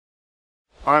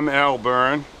I'm Al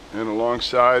Byrne, and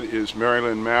alongside is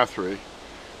Lynn Mathre.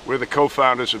 We're the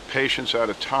co-founders of Patients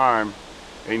at a Time,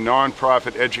 a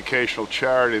non-profit educational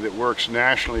charity that works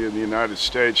nationally in the United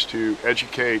States to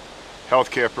educate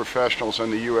healthcare professionals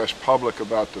and the U.S. public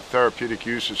about the therapeutic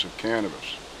uses of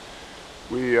cannabis.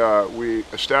 We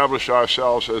established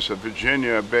ourselves as a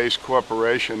Virginia-based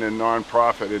corporation and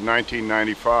non-profit in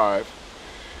 1995.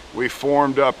 We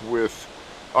formed up with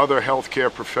other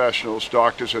healthcare professionals,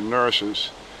 doctors and nurses,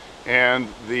 and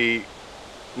the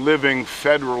living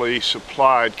federally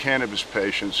supplied cannabis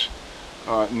patients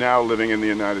now living in the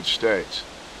United States.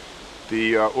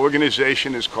 The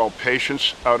organization is called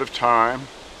Patients Out of Time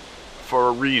for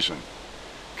a reason.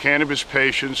 Cannabis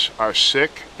patients are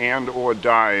sick and or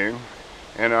dying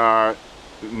and are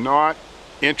not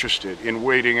interested in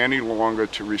waiting any longer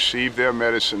to receive their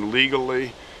medicine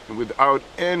legally and without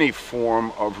any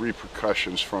form of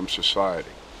repercussions from society.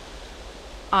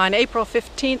 On April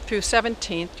 15th through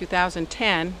 17th,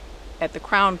 2010, at the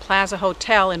Crown Plaza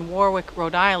Hotel in Warwick,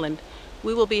 Rhode Island,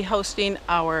 we will be hosting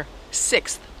our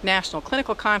 6th National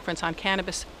Clinical Conference on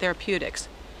Cannabis Therapeutics.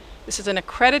 This is an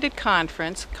accredited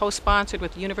conference co-sponsored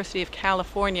with the University of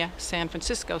California, San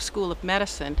Francisco School of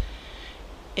Medicine,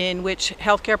 in which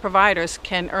healthcare providers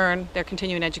can earn their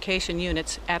continuing education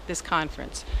units at this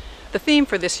conference. The theme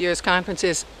for this year's conference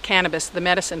is Cannabis, the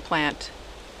Medicine Plant.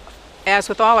 As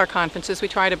with all our conferences, we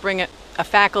try to bring a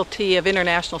faculty of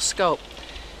international scope.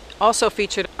 Also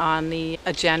featured on the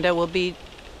agenda will be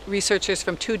researchers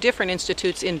from 2 different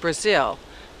institutes in Brazil.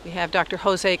 We have Dr.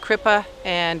 Jose Crippa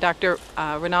and Dr.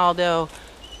 Ronaldo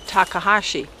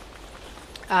Takahashi.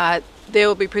 They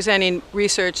will be presenting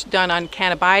research done on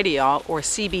cannabidiol, or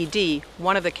CBD,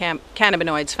 one of the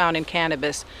cannabinoids found in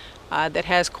cannabis, that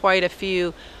has quite a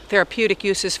few therapeutic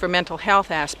uses for mental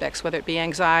health aspects, whether it be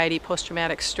anxiety,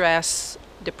 post-traumatic stress,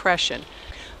 depression.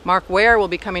 Mark Ware will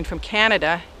be coming from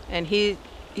Canada, and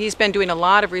he's been doing a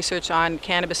lot of research on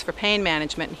cannabis for pain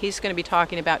management, and he's going to be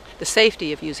talking about the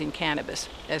safety of using cannabis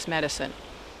as medicine.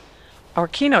 Our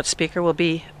keynote speaker will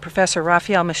be Professor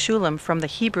Raphael Mechoulam from the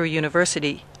Hebrew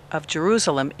University of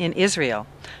Jerusalem in Israel.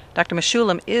 Dr.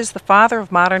 Mechoulam is the father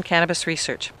of modern cannabis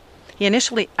research. He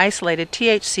initially isolated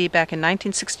THC back in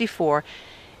 1964,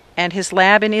 and his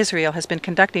lab in Israel has been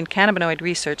conducting cannabinoid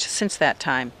research since that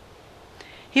time.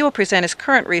 He will present his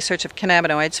current research of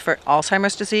cannabinoids for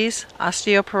Alzheimer's disease,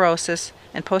 osteoporosis,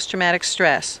 and post-traumatic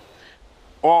stress.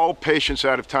 All Patients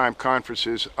Out of Time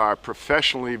conferences are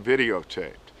professionally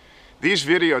videotaped. These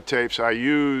videotapes are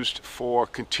used for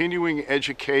continuing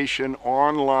education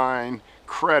online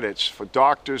credits for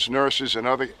doctors, nurses, and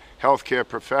other healthcare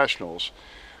professionals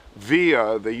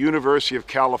via the University of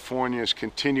California's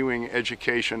continuing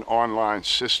education online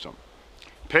system.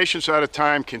 Patients Out of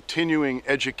Time continuing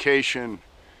education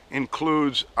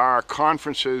includes our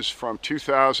conferences from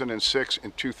 2006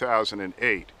 and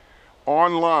 2008.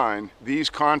 Online, these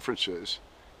conferences,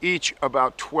 each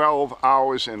about 12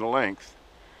 hours in length,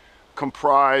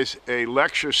 comprise a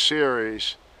lecture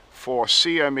series for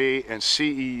CME and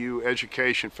CEU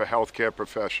education for healthcare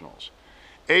professionals.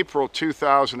 April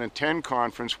 2010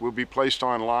 conference will be placed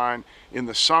online in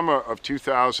the summer of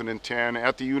 2010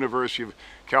 at the University of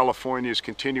California's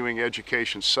continuing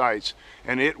education sites,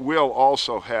 and it will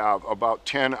also have about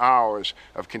 10 hours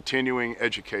of continuing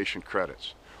education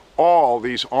credits. All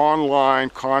these online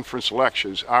conference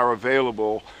lectures are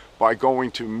available by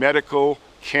going to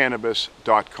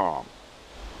medicalcannabis.com.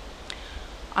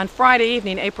 On Friday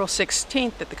evening, April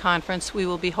 16th at the conference, we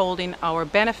will be holding our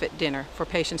Bensfit Dinner for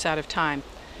Patients Out of Time.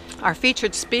 Our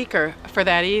featured speaker for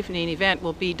that evening event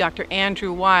will be Dr.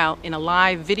 Andrew Weil in a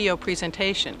live video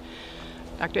presentation.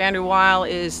 Dr. Andrew Weil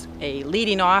is a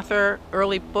leading author,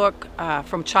 early book,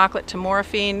 From Chocolate to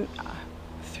Morphine,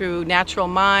 through Natural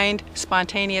Mind,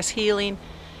 Spontaneous Healing.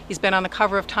 He's been on the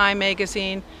cover of Time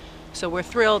magazine, so we're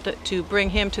thrilled to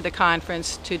bring him to the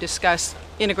conference to discuss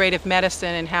integrative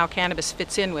medicine and how cannabis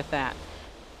fits in with that.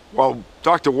 Well,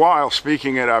 Dr. Weil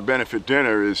speaking at our Bensfit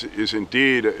Dinner is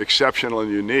indeed exceptional and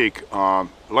unique. I'd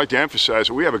like to emphasize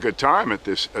that we have a good time at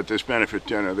this Bensfit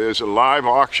Dinner. There's a live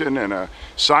auction and a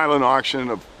silent auction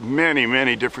of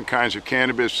many different kinds of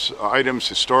cannabis items,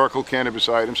 historical cannabis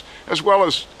items, as well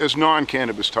as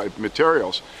non-cannabis type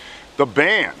materials. The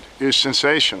band is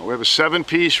sensational. We have a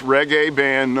 7-piece reggae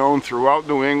band known throughout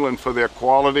New England for their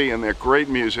quality and their great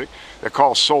music. They're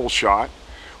called Soul Shot.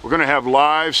 We're going to have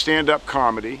live stand-up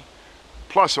comedy,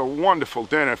 plus a wonderful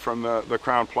dinner from the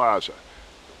Crown Plaza.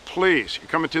 Please, you're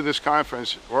coming to this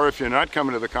conference, or if you're not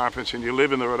coming to the conference and you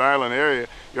live in the Rhode Island area,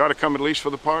 you ought to come at least for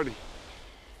the party.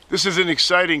 This is an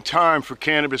exciting time for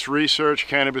cannabis research,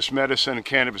 cannabis medicine, and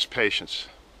cannabis patients.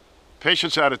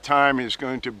 Patients Out of Time is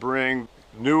going to bring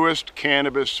newest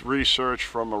cannabis research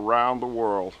from around the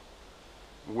world.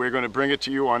 We're going to bring it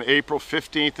to you on April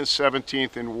 15th and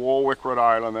 17th in Warwick, Rhode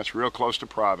Island. That's real close to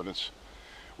Providence.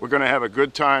 We're going to have a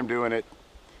good time doing it.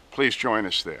 Please join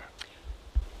us there.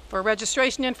 For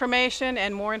registration information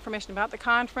and more information about the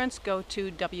conference, go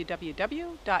to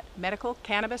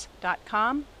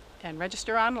www.medicalcannabis.com and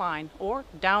register online, or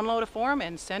download a form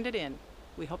and send it in.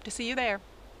 We hope to see you there.